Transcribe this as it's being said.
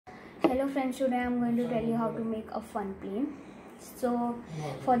Hello friends, today I am going to tell you how to make a fun plane. So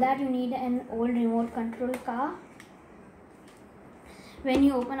for that you need an old remote control car. When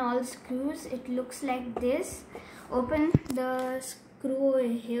you open all screws, it looks like this. Open the screw over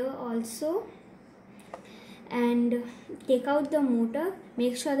here also and take out the motor.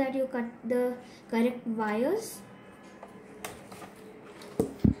 Make sure that you cut the correct wires.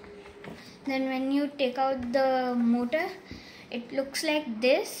 Then when you take out the motor, it looks like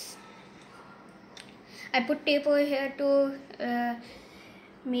this. I put tape over here to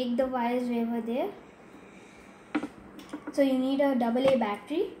make the wires over there. So you need a AA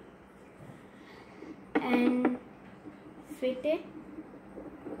battery and fit it.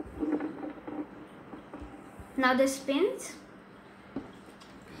 Now the spins.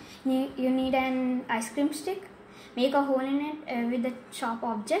 You need an ice cream stick. Make a hole in it with a sharp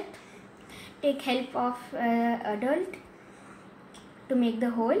object. Take help of adult to make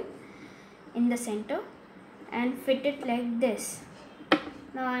the hole in the center and fit it like this.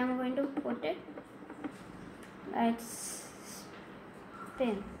 Now I am going to put it. Let's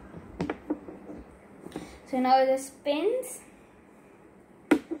spin. So now the spins.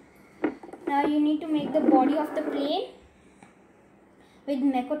 Now you need to make the body of the plane with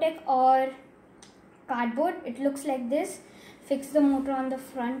Mecotech or cardboard. It looks like this. Fix the motor on the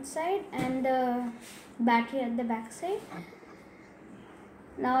front side and the battery at the back side.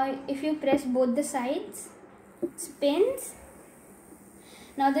 Now if you press both the sides, it spins.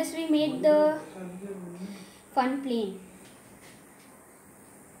 Now this we made the fun plane.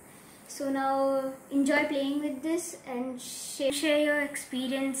 So now enjoy playing with this and share your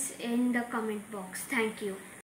experience in the comment box. Thank you.